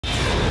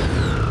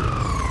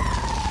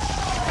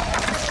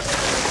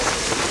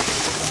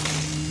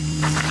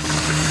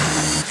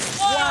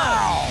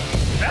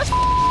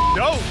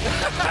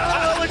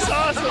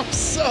I'm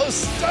so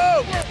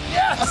stoked.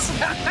 Yes.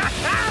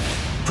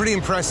 Pretty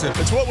impressive.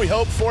 It's what we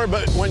hoped for,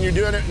 but when you're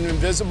doing it in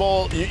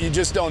invisible, you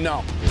just don't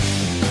know.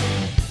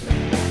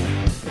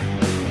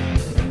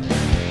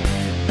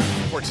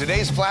 For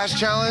today's Flash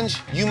Challenge,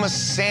 you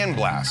must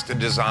sandblast a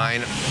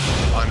design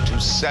onto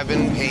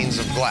 7 panes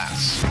of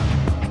glass.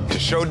 To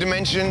show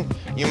dimension,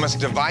 you must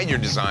divide your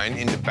design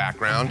into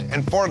background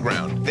and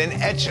foreground, then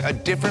etch a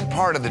different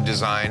part of the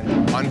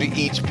design onto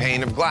each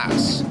pane of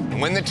glass. And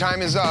when the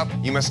time is up,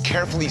 you must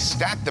carefully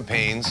stack the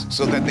panes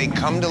so that they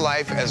come to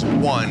life as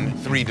one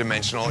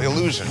 3-dimensional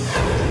illusion.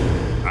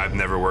 I've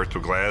never worked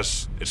with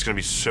glass. It's gonna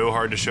be so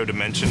hard to show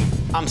dimension.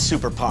 I'm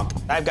super pumped.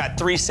 I've got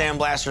 3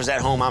 sandblasters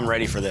at home. I'm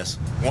ready for this.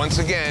 Once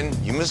again,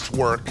 you must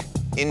work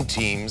in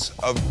teams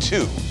of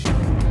 2.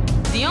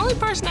 The only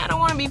person I don't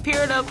want to be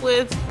paired up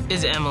with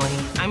is Emily.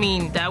 I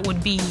mean, that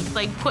would be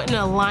like putting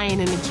a lion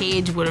in a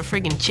cage with a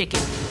friggin' chicken.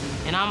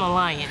 And I'm a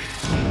lion.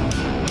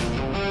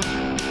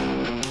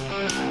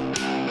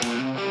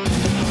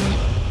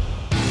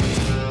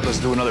 Let's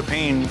do another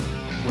pane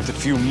with a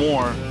few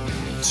more.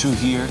 2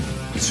 here,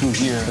 2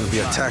 here. It'll be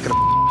attacking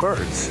the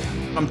birds.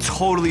 I'm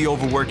totally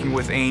overworking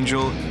with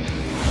Angel.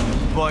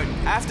 But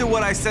after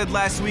what I said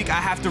last week, I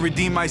have to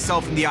redeem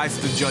myself in the eyes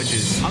of the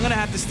judges. I'm gonna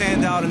have to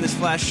stand out in this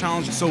Flash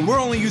Challenge. So we're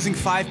only using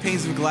 5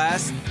 panes of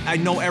glass. I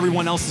know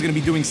everyone else is gonna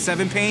be doing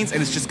 7 panes,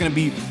 and it's just gonna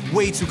be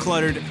way too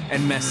cluttered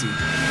and messy.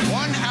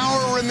 1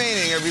 hour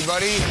remaining,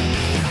 everybody.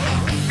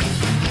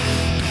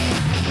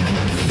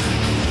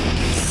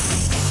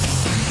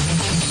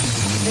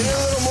 Get in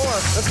a little more.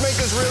 Let's make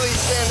this really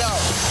stand out.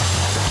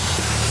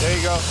 There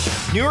you go.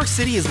 New York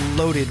City is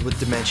loaded with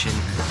dimension.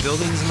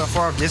 Buildings in the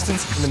far off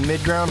distance, in the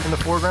midground, in the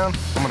foreground.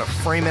 I'm gonna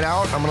frame it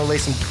out. I'm gonna lay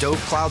some dope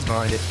clouds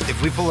behind it.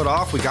 If we pull it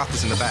off, we got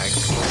this in the bag.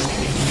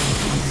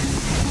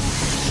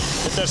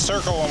 Hit that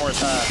circle one more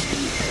time.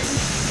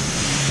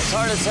 It's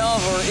hard to tell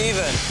if we're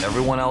even.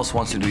 Everyone else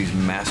wants to do these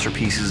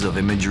masterpieces of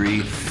imagery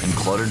and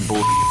cluttered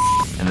bull,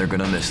 and they're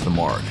gonna miss the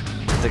mark.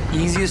 The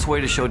easiest way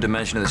to show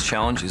dimension in this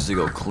challenge is to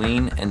go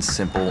clean and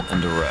simple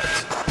and direct.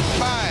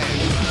 5,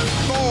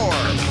 4,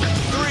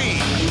 3,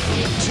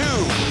 2,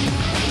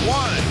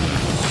 1.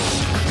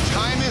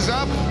 Time is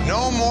up.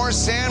 No more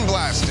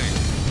sandblasting.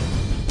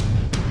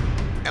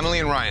 Emily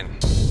and Ryan.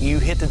 You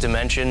hit the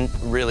dimension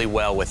really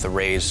well with the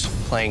rays,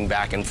 playing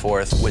back and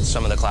forth with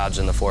some of the clouds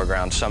in the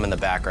foreground, some in the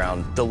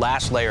background. The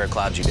last layer of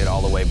clouds you did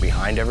all the way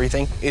behind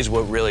everything is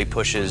what really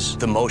pushes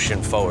the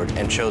motion forward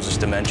and shows us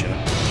dimension.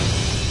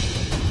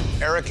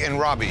 Eric and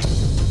Robbie.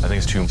 I think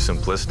it's too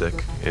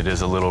simplistic. It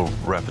is a little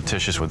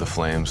repetitious with the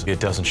flames. It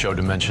doesn't show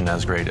dimension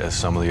as great as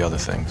some of the other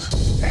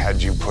things.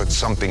 Had you put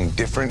something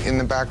different in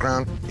the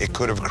background, it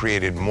could have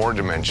created more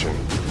dimension.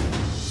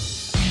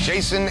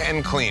 Jason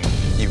and Clean.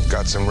 You've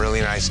got some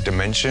really nice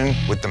dimension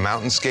with the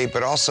mountainscape,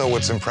 but also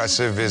what's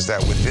impressive is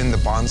that within the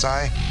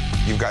bonsai,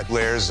 you've got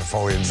layers of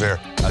foliage there.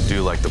 I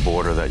do like the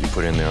border that you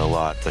put in there a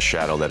lot. The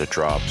shadow that it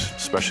drops,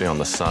 especially on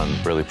the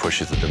sun, really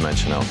pushes the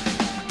dimension out.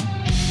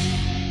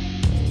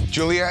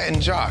 Julia and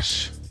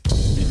Josh.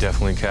 You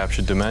definitely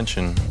captured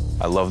dimension.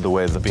 I love the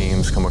way the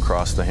beams come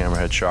across the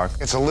hammerhead shark.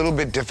 It's a little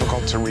bit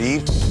difficult to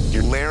read.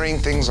 You're layering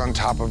things on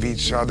top of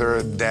each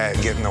other that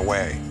get in the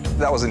way.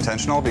 That was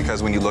intentional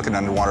because when you look at an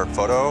underwater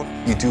photo,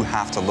 you do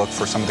have to look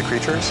for some of the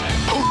creatures.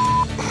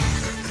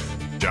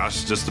 Josh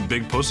is just a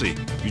big pussy.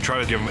 You try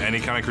to give him any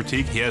kind of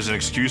critique, he has an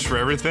excuse for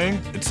everything.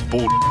 It's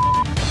bull.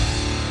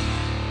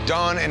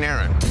 Dawn and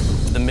Aaron.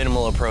 The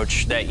minimal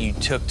approach that you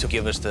took to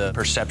give us the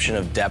perception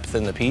of depth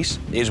in the piece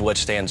is what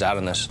stands out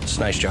in this. It's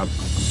a nice job.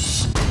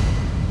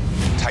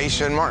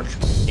 Taisha and Mark.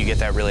 You get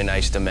that really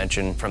nice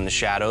dimension from the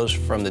shadows,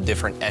 from the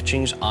different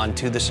etchings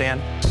onto the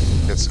sand.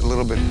 It's a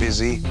little bit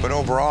busy, but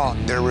overall,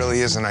 there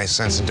really is a nice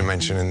sense of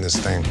dimension in this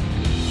thing.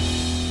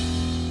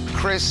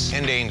 Chris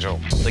and Angel.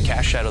 The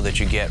cast shadow that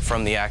you get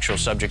from the actual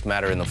subject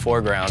matter in the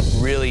foreground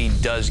really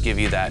does give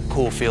you that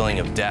cool feeling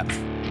of depth.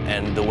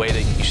 And the way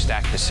that you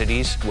stack the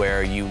cities,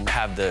 where you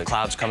have the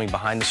clouds coming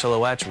behind the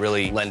silhouettes,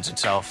 really lends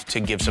itself to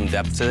give some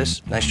depth to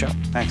this. Nice job.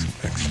 Thanks.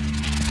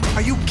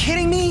 Are you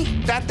kidding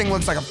me? That thing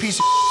looks like a piece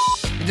of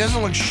It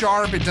doesn't look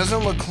sharp, it doesn't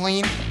look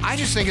clean. I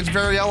just think it's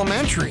very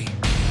elementary.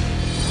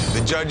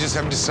 The judges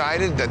have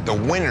decided that the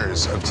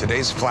winners of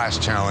today's Flash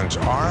Challenge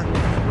are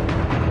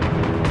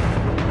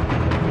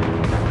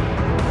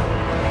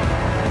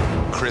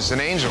Chris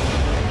and Angel.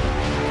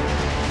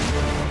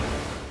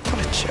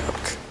 What a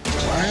joke.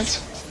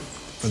 What?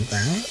 With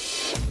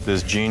that?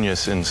 There's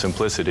genius in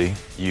simplicity.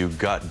 You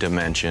got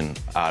dimension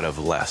out of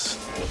less.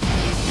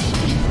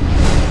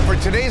 For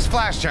today's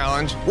Flash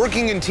Challenge,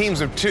 working in teams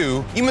of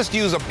 2, you must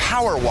use a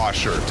power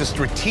washer to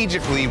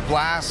strategically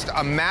blast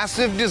a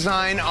massive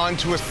design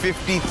onto a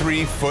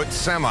 53-foot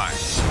semi.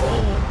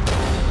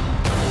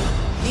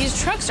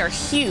 These trucks are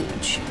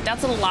huge.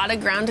 That's a lot of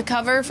ground to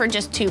cover for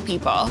just 2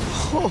 people.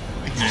 Oh,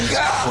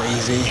 that's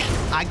crazy.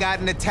 I got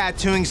into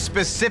tattooing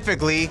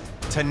specifically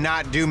to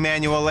not do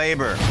manual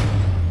labor.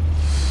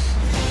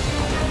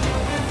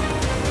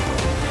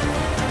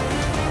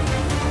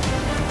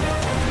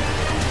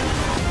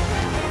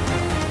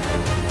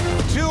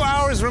 2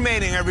 hours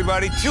remaining,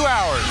 everybody. 2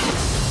 hours.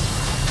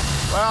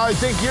 Well, I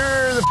think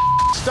you're the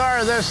star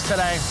of this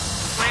today.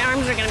 My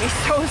arms are gonna be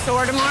so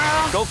sore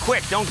tomorrow. Go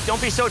quick.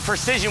 Don't be so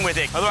precision with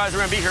it. Otherwise, we're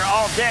gonna be here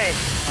all day.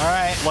 All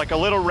right. Like a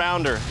little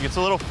rounder. It's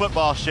a little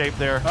football shape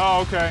there.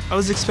 Oh, okay. I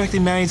was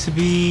expecting Manny to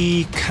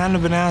be kind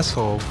of an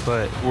asshole,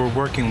 but we're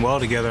working well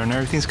together and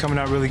everything's coming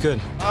out really good.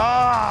 Oh,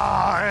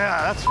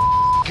 yeah, that's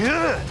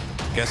good.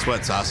 Guess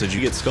what, Sausage?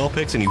 You get skull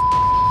picks and you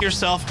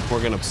yourself,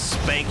 we're gonna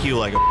spank you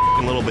like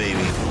a little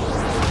baby.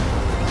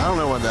 I don't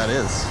know what that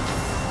is.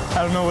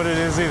 I don't know what it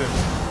is either.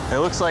 It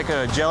looks like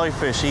a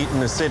jellyfish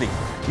eating the city.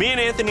 Me and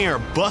Anthony are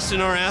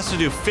busting our ass to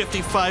do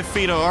 55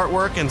 feet of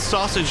artwork, and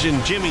Sausage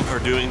and Jimmy are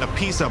doing a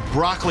piece of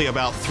broccoli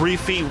about 3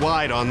 feet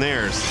wide on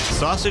theirs.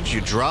 Sausage,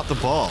 you dropped the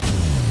ball.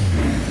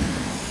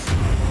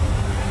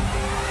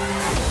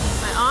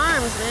 My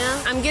arms,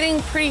 man. I'm getting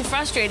pretty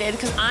frustrated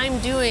because I'm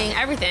doing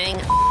everything.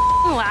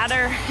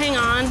 Ladder, hang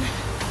on.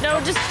 No,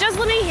 just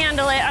let me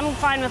handle it. I'm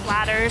fine with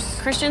ladders.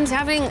 Christian's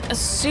having a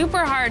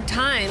super hard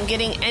time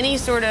getting any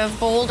sort of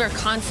bold or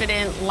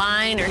confident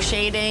line or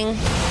shading. Ooh,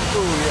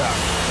 yeah.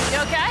 You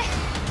okay?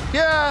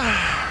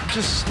 Yeah,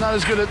 just not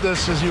as good at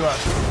this as you are.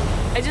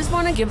 I just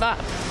want to give up.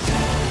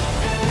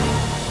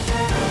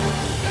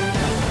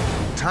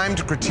 Time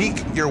to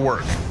critique your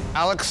work.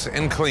 Alex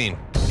and Clean.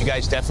 You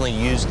guys definitely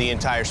use the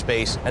entire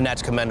space, and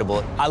that's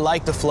commendable. I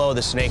like the flow of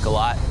the snake a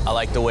lot. I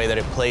like the way that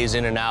it plays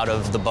in and out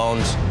of the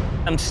bones.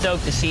 I'm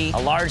stoked to see a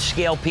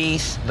large-scale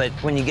piece, but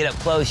when you get up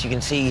close, you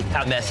can see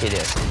how messy it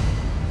is.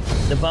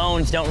 The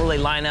bones don't really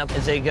line up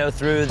as they go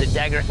through. The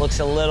dagger looks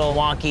a little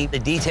wonky. The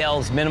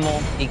detail's minimal.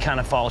 He kind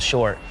of falls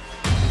short.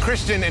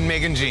 Christian and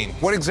Megan Jean,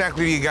 what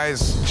exactly are you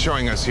guys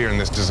showing us here in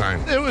this design?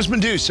 It was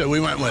Medusa we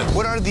went with.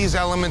 What are these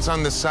elements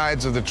on the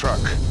sides of the truck?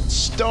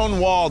 Stone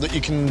wall that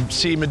you can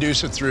see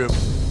Medusa through.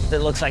 It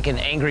looks like an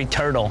angry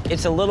turtle.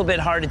 It's a little bit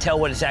hard to tell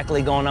what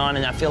exactly going on,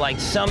 and I feel like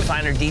some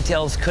finer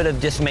details could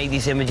have just made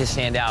these images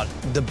stand out.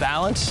 The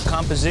balance,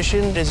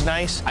 composition is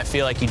nice. I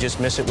feel like you just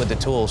miss it with the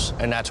tools,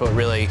 and that's what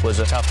really was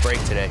a tough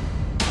break today.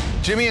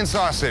 Jimmy and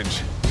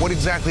Sausage, what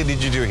exactly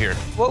did you do here?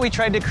 What we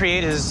tried to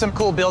create is some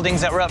cool buildings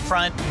that were up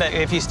front, but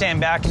if you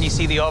stand back and you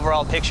see the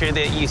overall picture,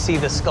 that you see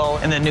the skull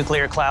and the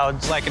nuclear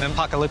clouds like an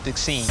apocalyptic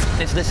scene.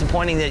 It's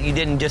disappointing that you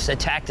didn't just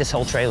attack this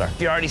whole trailer.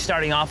 You're already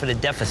starting off at a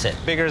deficit.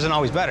 Bigger isn't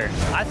always better.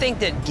 I think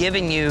that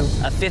giving you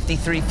a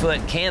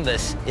 53-foot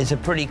canvas is a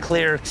pretty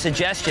clear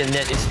suggestion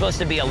that it's supposed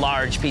to be a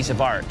large piece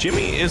of art.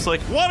 Jimmy is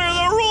like, what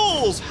are the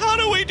rules? How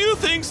do we do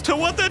things to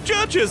what the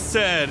judges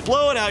said?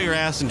 Blow it out your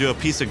ass and do a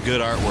piece of good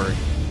artwork.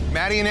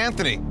 Maddie and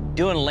Anthony.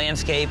 Doing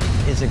landscape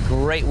is a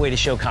great way to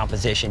show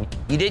composition.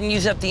 You didn't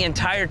use up the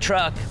entire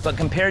truck, but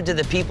compared to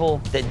the people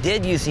that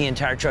did use the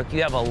entire truck,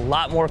 you have a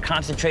lot more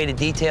concentrated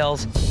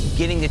details,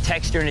 getting the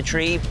texture in a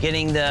tree,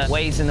 getting the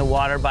waves in the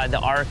water by the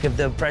arc of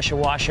the pressure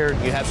washer.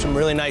 You have some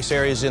really nice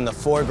areas in the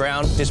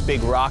foreground, this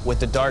big rock with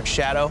the dark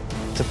shadow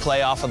to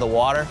play off of the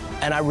water.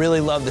 And I really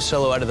love the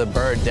silhouette of the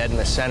bird dead in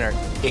the center.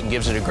 It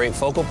gives it a great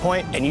focal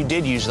point, and you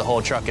did use the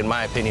whole truck, in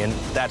my opinion.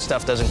 That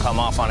stuff doesn't come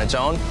off on its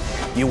own.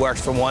 You worked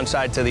from one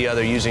side to the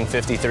other using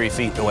 53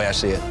 feet, the way I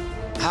see it.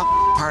 How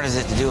hard is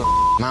it to do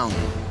a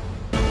mountain?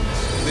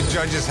 The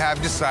judges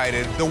have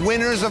decided the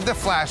winners of the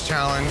Flash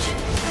Challenge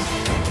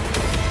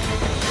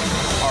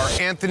are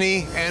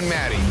Anthony and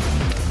Maddie.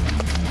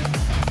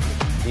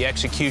 The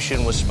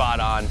execution was spot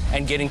on,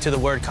 and getting to the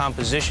word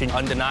composition,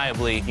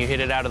 undeniably, you hit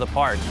it out of the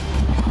park.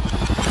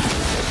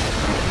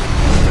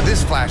 For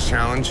this Flash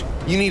Challenge,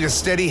 you need a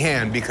steady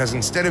hand because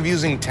instead of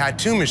using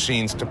tattoo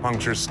machines to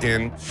puncture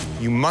skin,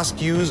 you must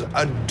use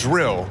a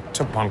drill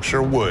to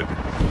puncture wood.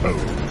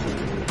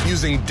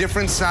 Using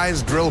different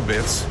sized drill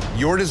bits,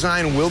 your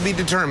design will be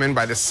determined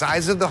by the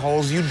size of the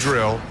holes you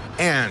drill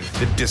and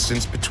the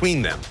distance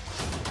between them.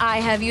 I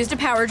have used a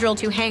power drill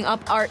to hang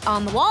up art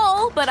on the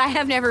wall, but I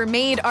have never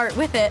made art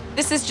with it.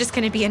 This is just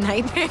gonna be a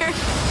nightmare.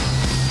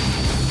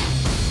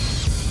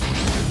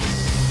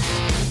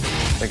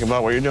 Think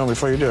about what you're doing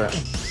before you do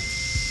it.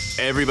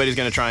 Everybody's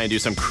gonna try and do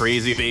some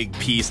crazy big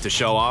piece to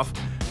show off.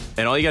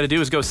 And all you gotta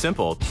do is go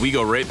simple. We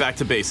go right back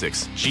to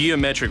basics.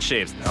 Geometric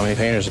shapes. How many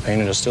painters have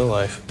painted a still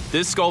life?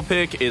 This skull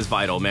pick is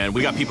vital, man.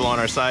 We got people on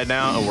our side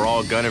now, and we're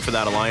all gunning for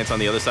that alliance on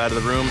the other side of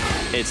the room.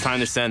 It's time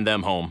to send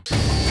them home.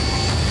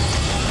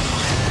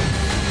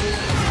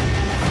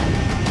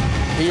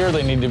 Here,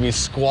 they need to be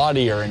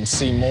squattier and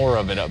see more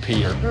of it up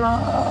here.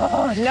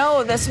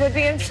 No, this would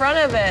be in front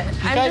of it.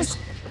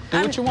 Do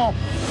what you want.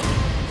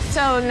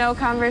 So no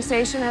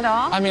conversation at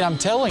all? I mean, I'm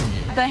telling you.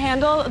 The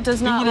handle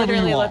does not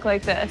literally look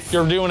like this.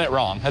 You're doing it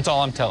wrong. That's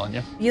all I'm telling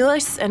you.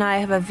 Ulysses and I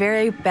have a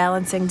very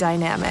balancing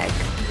dynamic.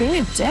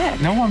 Being a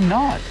dick. No, I'm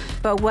not.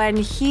 But when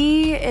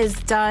he is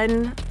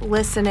done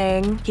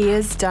listening, he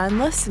is done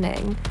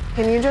listening.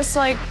 Can you just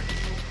like...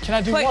 Can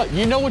I do what?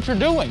 You know what you're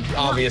doing,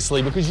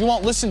 obviously, because you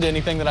won't listen to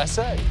anything that I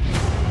say.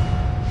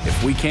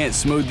 If we can't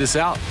smooth this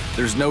out,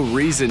 there's no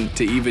reason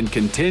to even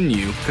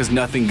continue because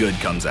nothing good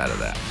comes out of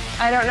that.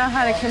 I don't know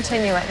how to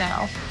continue it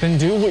now. Then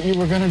do what you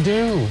were gonna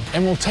do,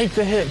 and we'll take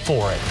the hit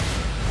for it.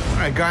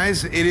 right,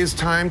 guys, it is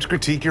time to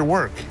critique your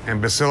work.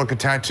 And Basilica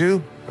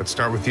Tattoo, let's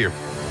start with you.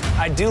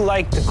 I do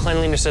like the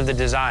cleanliness of the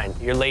design.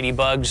 Your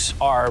ladybugs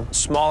are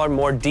smaller,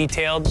 more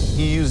detailed.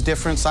 You use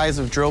different sizes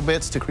of drill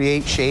bits to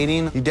create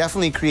shading. You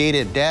definitely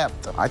created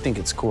depth. I think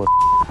it's cool.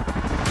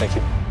 Thank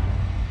you.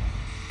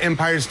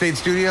 Empire State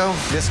Studio.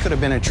 This could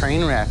have been a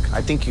train wreck.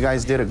 I think you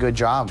guys did a good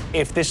job.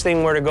 If this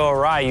thing were to go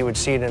awry, you would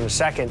see it in a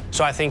second.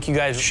 So I think you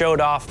guys showed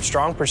off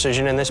strong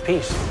precision in this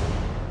piece.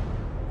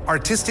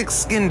 Artistic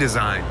skin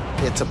design.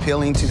 It's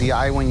appealing to the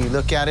eye when you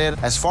look at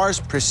it. As far as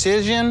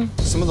precision,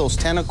 some of those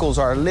tentacles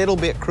are a little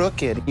bit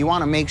crooked. You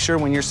want to make sure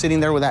when you're sitting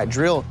there with that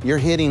drill, you're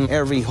hitting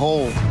every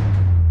hole.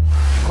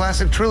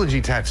 Classic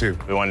Trilogy Tattoo.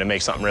 We wanted to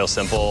make something real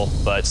simple,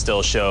 but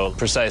still show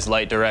precise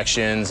light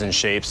directions and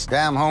shapes.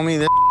 Damn, homie,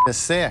 this is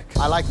sick.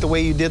 I like the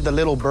way you did the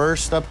little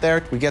burst up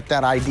there. We get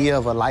that idea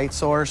of a light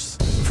source.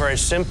 For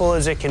as simple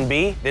as it can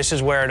be, this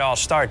is where it all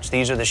starts.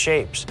 These are the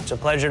shapes. It's a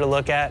pleasure to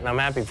look at, and I'm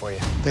happy for you.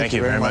 Thank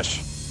you very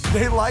much.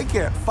 They like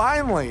it,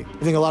 finally.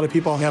 I think a lot of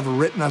people have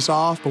written us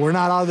off, but we're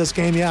not out of this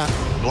game yet.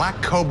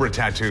 Black Cobra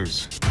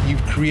tattoos.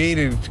 You've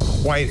created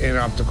quite an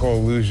optical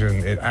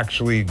illusion. It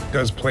actually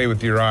does play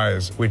with your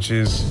eyes, which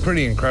is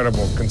pretty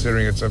incredible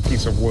considering it's a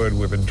piece of wood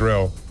with a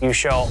drill. You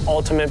show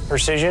ultimate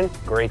precision.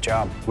 Great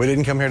job. We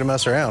didn't come here to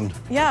mess around.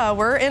 Yeah,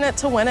 we're in it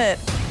to win it.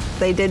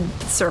 They did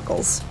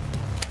circles.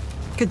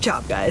 Good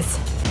job, guys.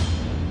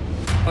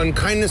 On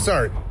Kindness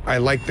Art, I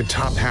like the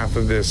top half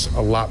of this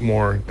a lot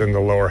more than the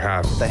lower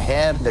half. The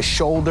head, the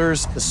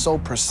shoulders is so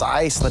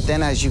precise, but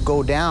then as you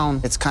go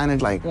down, it's kind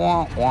of like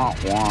wah, wah,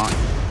 wah.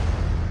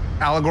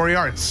 Allegory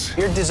Arts.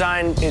 Your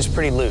design is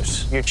pretty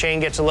loose. Your chain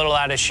gets a little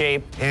out of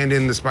shape. And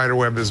in the spider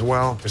web as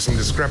well. There's some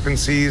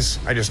discrepancies.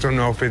 I just don't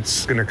know if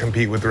it's gonna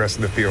compete with the rest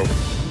of the field.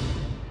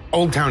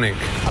 Old Town Ink.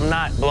 I'm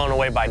not blown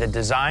away by the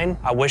design.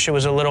 I wish it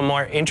was a little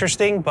more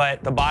interesting,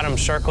 but the bottom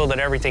circle that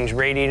everything's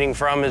radiating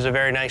from is a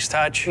very nice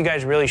touch. You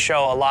guys really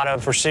show a lot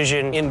of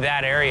precision in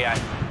that area.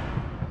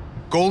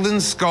 Golden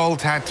Skull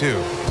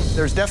Tattoo.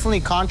 There's definitely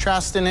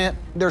contrast in it.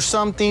 There's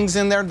some things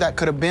in there that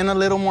could have been a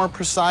little more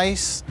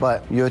precise,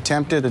 but you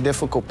attempted a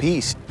difficult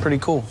piece. Pretty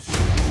cool.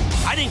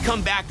 I didn't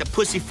come back to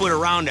pussyfoot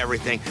around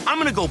everything. I'm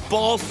gonna go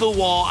balls to the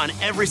wall on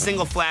every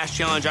single flash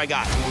challenge I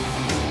got.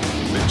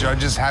 The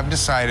judges have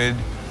decided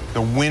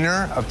the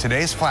winner of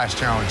today's Flash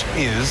Challenge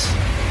is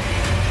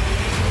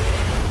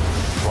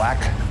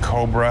Black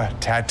Cobra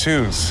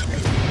Tattoos.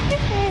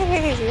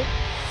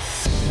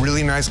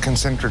 Really nice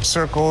concentric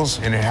circles,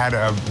 and it had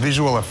a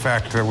visual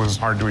effect that was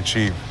hard to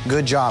achieve.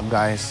 Good job,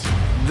 guys.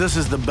 This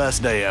is the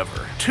best day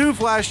ever. 2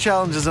 Flash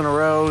Challenges in a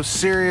row.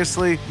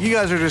 Seriously, you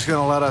guys are just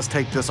gonna let us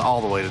take this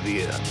all the way to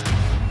the end.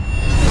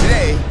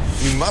 Today,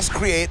 you must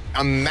create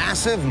a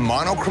massive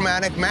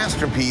monochromatic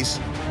masterpiece,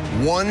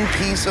 one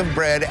piece of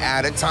bread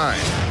at a time.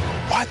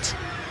 What?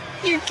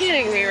 You're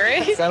kidding me,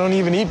 right? I don't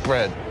even eat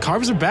bread.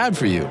 Carbs are bad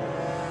for you.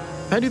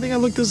 How do you think I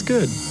look this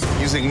good?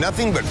 Using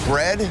nothing but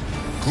bread,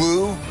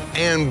 glue,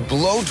 and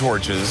blow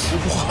torches.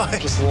 What?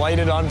 Just light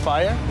it on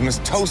fire? You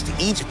must toast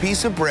each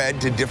piece of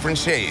bread to different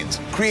shades,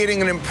 creating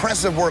an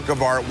impressive work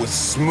of art with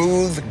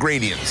smooth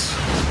gradients.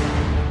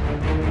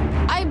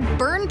 I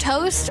burn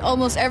toast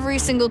almost every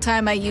single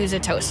time I use a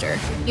toaster.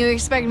 You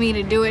expect me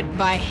to do it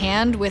by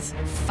hand with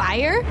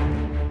fire?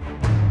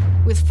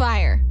 With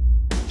fire.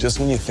 Just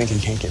when you think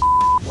it can't get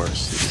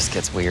worse, it just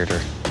gets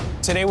weirder.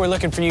 Today we're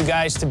looking for you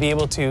guys to be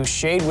able to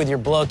shade with your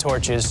blow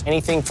torches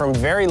anything from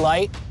very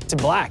light to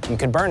black. You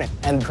could burn it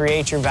and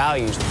create your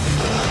values.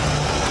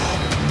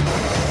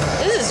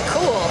 This is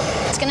cool.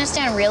 It's gonna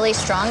stand really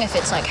strong if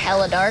it's like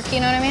hella dark, you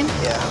know what I mean?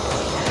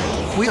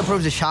 Yeah. We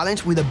approach the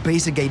challenge with a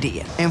basic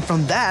idea, and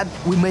from that,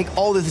 we make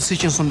all the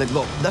decisions on the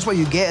go. That's what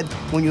you get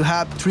when you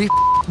have 3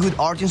 good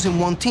artists in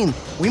one team.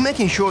 We're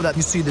making sure that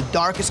you see the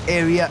darkest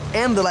area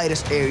and the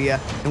lightest area,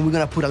 and we're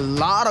gonna put a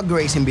lot of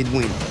grace in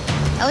between.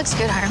 That looks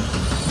good, Hiram.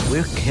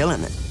 We're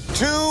killing it.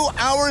 2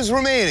 hours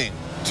remaining.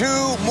 2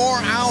 more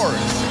hours.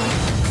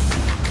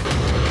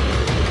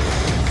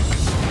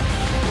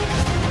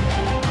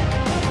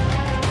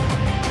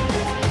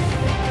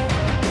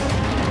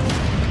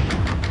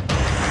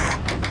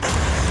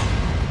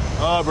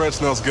 Oh, bread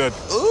smells good.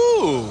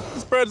 Ooh,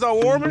 this bread's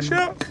all warm and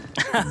shit.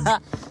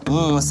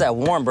 What's that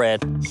warm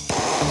bread?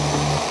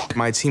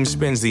 My team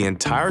spends the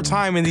entire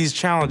time in these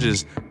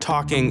challenges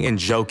talking and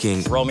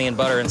joking. Roll me in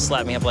butter and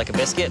slap me up like a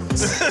biscuit.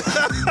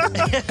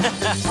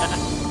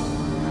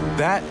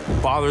 That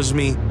bothers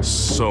me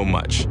so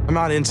much. I'm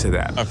not into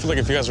that. I feel like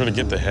if you guys were to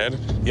get the head,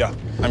 yeah.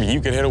 I mean,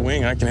 you could hit a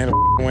wing, I can hit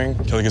a wing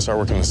until we can start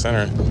working in the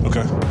center.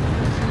 Okay.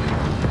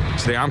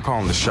 Today, I'm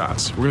calling the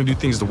shots. We're gonna do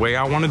things the way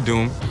I wanna do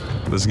them.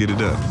 Let's get it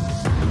done.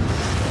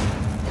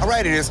 All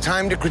right, it is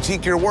time to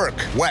critique your work.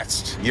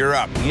 West, you're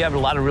up. You have a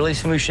lot of really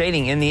smooth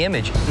shading in the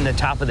image. In the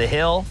top of the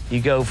hill, you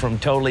go from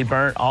totally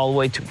burnt all the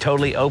way to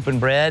totally open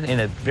bread in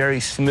a very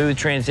smooth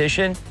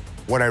transition.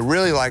 What I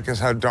really like is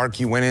how dark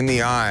you went in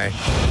the eye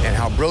and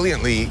how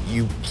brilliantly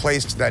you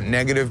placed that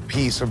negative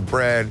piece of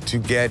bread to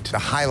get the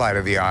highlight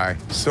of the eye.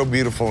 So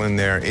beautiful in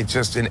there. It's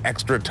just an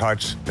extra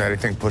touch that I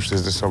think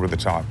pushes this over the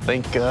top.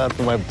 Thank God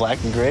for my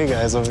black and gray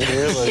guys over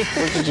here. Like,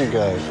 look at you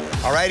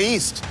guys. All right,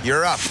 East,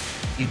 you're up.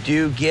 You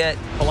do get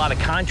a lot of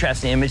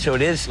contrast in the image, so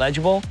it is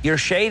legible. Your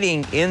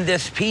shading in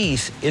this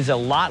piece is a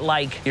lot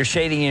like your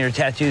shading in your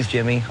tattoos,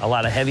 Jimmy. A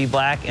lot of heavy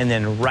black and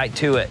then right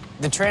to it.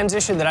 The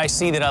transition that I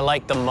see that I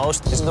like the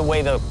most is the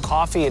way the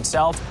coffee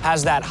itself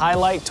has that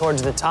highlight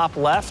towards the top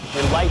left.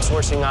 The light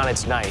sourcing on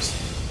it's nice.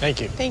 Thank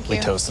you. Thank We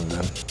you. toasted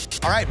them.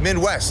 All right,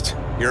 Midwest,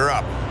 you're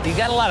up. You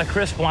got a lot of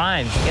crisp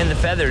lines in the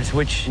feathers,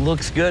 which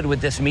looks good with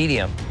this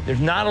medium. There's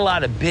not a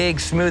lot of big,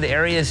 smooth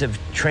areas of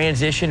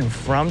transition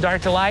from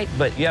dark to light,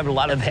 but you have a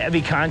lot of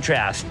heavy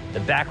contrast. The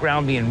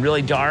background being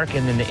really dark,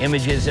 and then the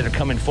images that are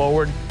coming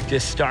forward,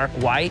 just stark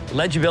white.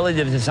 Legibility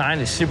of the design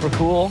is super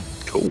cool.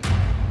 Cool.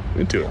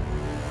 Into it.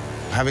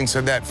 Having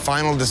said that,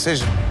 final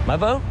decision. My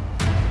vote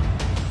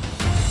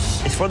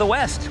is for the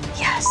West.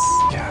 Yes.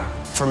 Yeah.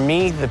 For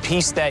me, the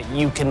piece that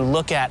you can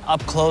look at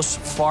up close,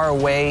 far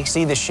away,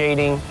 see the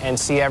shading, and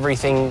see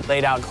everything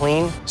laid out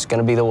clean, is going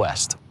to be the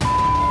West.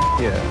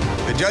 Yeah.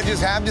 The judges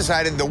have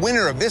decided the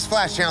winner of this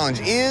Flash Challenge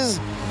is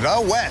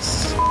the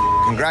West.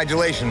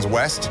 Congratulations,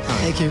 West.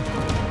 Thank you.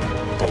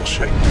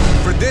 Bullshit.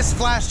 For this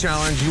Flash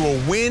Challenge, you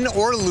will win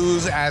or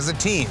lose as a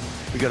team.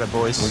 We got it,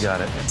 boys. We got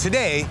it.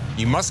 Today,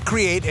 you must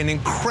create an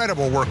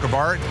incredible work of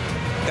art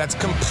that's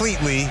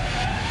completely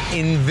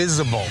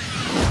invisible.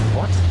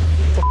 What?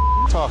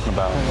 Talking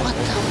about? What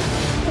the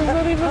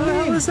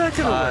hell is that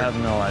gonna work? I have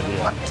no idea.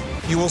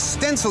 What? You will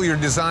stencil your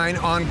design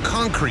on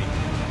concrete.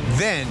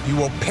 Then you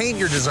will paint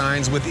your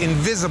designs with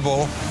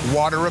invisible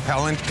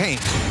water-repellent paint.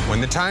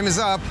 When the time is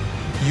up,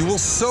 you will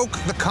soak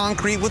the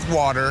concrete with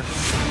water,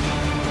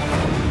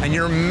 and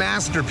your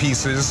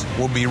masterpieces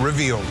will be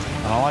revealed.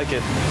 I don't like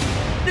it.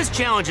 This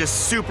challenge is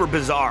super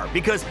bizarre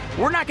because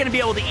we're not going to be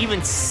able to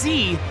even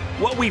see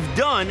what we've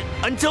done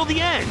until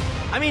the end.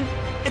 I mean,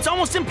 it's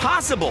almost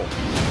impossible.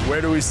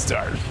 Where do we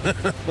start?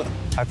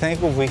 I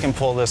think if we can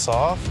pull this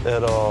off,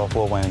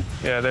 we'll win.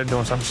 Yeah, they're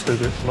doing something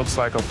stupid. Looks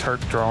like a Turk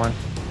drawing.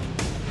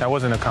 That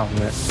wasn't a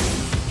compliment.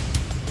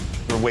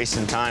 We're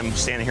wasting time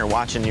standing here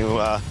watching you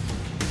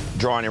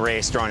draw and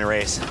erase.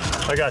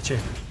 I got you.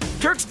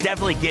 Turk's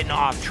definitely getting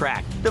off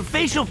track. The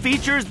facial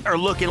features are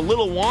looking a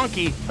little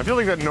wonky. I feel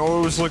like that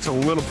nose looks a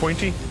little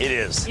pointy. It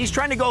is. He's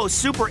trying to go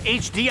super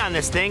HD on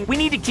this thing. We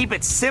need to keep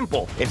it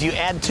simple. If you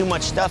add too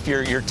much stuff,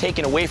 you're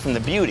taking away from the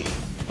beauty.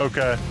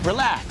 Okay.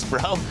 Relax,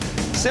 bro.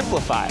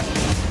 Simplify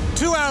it.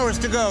 2 hours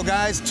to go,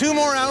 guys. 2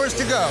 more hours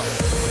to go.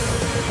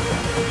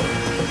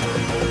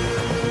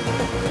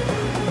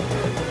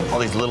 All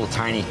these little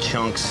tiny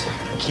chunks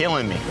are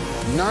killing me.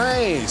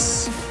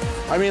 Nice.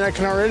 I mean, I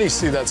can already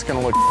see that's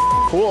gonna look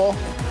cool.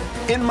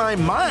 In my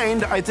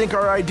mind, I think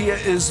our idea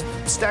is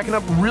stacking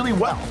up really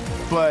well,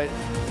 but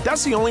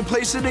that's the only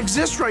place it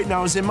exists right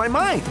now is in my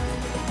mind.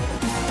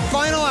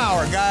 Final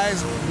hour,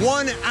 guys.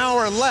 1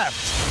 hour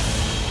left.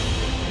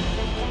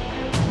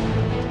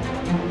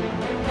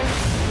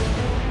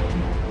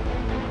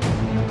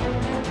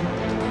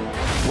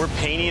 We're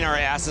painting our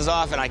asses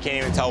off, and I can't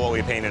even tell what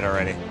we painted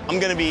already. I'm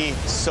gonna be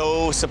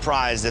so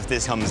surprised if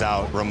this comes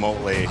out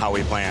remotely how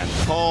we planned.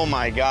 Oh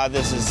my God,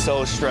 this is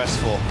so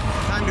stressful.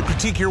 Time to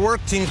critique your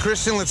work. Team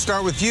Christian, let's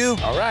start with you.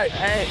 All right.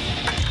 Hey.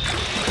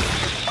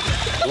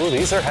 Ooh,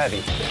 these are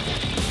heavy.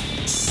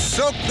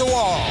 Soak the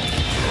wall.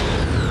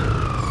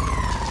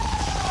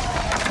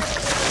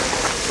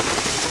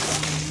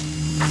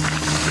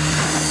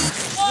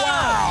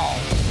 Wow!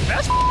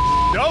 That's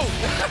dope.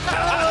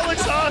 That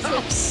looks awesome.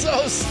 I'm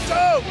so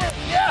stoked.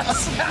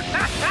 Yes.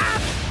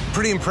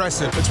 Pretty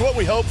impressive. It's what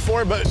we hoped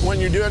for, but when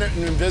you're doing it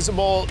in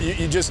invisible,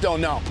 you just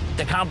don't know.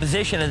 The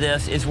composition of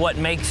this is what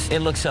makes it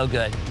look so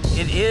good.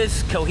 It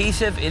is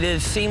cohesive, it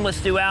is seamless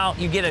throughout.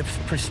 You get a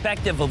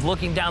perspective of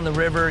looking down the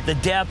river, the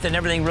depth and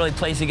everything really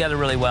plays together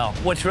really well.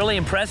 What's really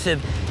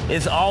impressive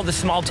is all the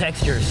small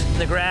textures.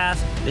 The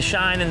grass, the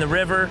shine in the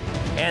river,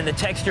 and the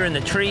texture in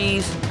the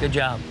trees. Good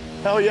job.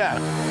 Hell yeah.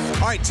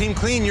 All right, Team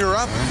Clean, you're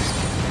up.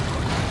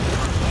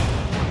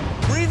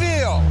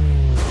 Reveal.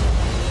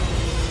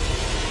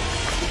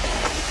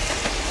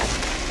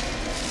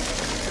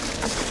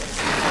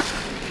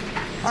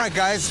 All right,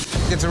 guys,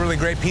 it's a really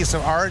great piece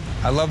of art.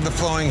 I love the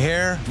flowing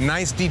hair,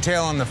 nice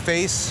detail on the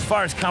face. As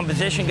far as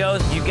composition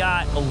goes, you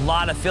got a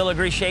lot of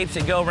filigree shapes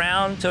that go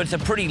around, so it's a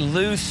pretty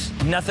loose,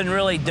 nothing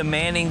really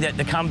demanding that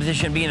the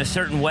composition be in a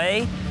certain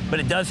way, but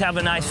it does have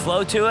a nice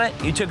flow to it.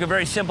 You took a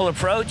very simple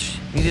approach.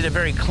 You did a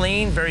very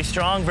clean, very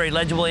strong, very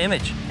legible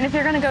image. And if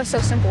you're gonna go so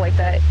simple like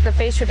that, the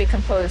face should be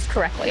composed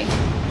correctly.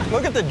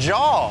 Look at the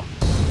jaw.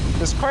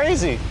 It's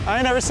crazy. I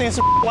ain't never seen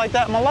some like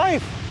that in my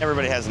life.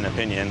 Everybody has an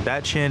opinion.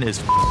 That chin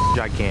is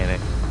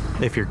gigantic.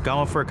 If you're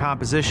going for a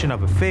composition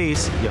of a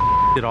face, you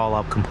it all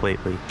up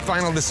completely.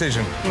 Final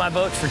decision. My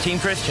vote's for Team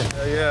Christian.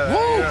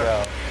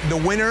 Yeah. The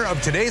winner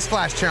of today's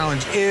Flash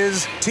Challenge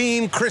is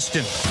Team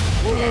Christian.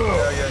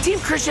 Team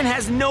Christian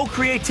has no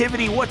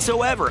creativity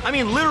whatsoever. I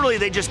mean, literally,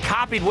 they just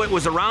copied what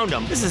was around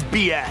them. This is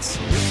BS.